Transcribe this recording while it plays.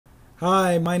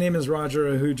Hi, my name is Roger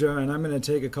Ahuja, and I'm going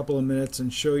to take a couple of minutes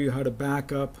and show you how to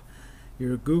back up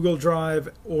your Google Drive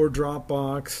or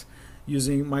Dropbox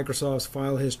using Microsoft's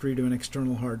file history to an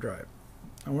external hard drive.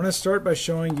 I want to start by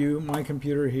showing you my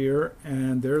computer here,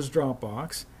 and there's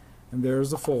Dropbox, and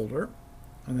there's the folder.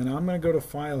 And then I'm going to go to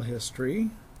File History.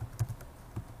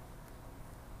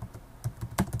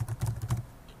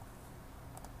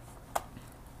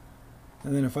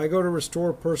 And then if I go to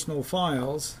Restore Personal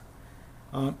Files,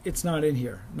 it's not in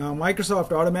here. Now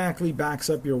Microsoft automatically backs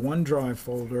up your OneDrive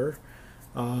folder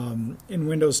in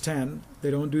Windows 10. They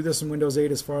don't do this in Windows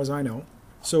 8 as far as I know.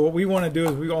 So what we want to do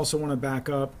is we also want to back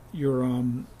up your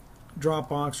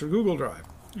Dropbox or Google Drive.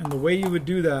 And the way you would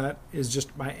do that is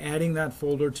just by adding that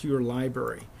folder to your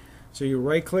library. So you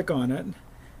right click on it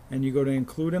and you go to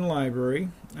Include in Library,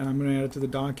 and I'm going to add it to the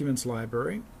Documents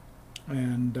library.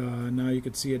 And now you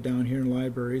can see it down here in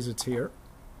Libraries. It's here.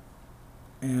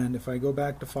 And if I go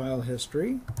back to File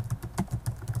History,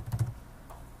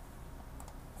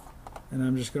 and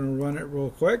I'm just going to run it real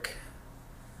quick,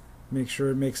 make sure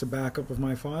it makes a backup of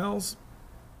my files.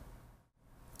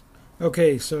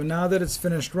 Okay, so now that it's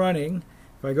finished running,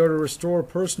 if I go to Restore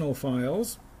Personal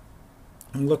Files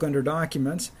and look under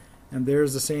Documents, and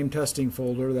there's the same testing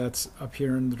folder that's up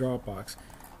here in the Dropbox,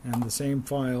 and the same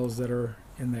files that are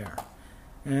in there.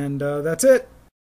 And that's it.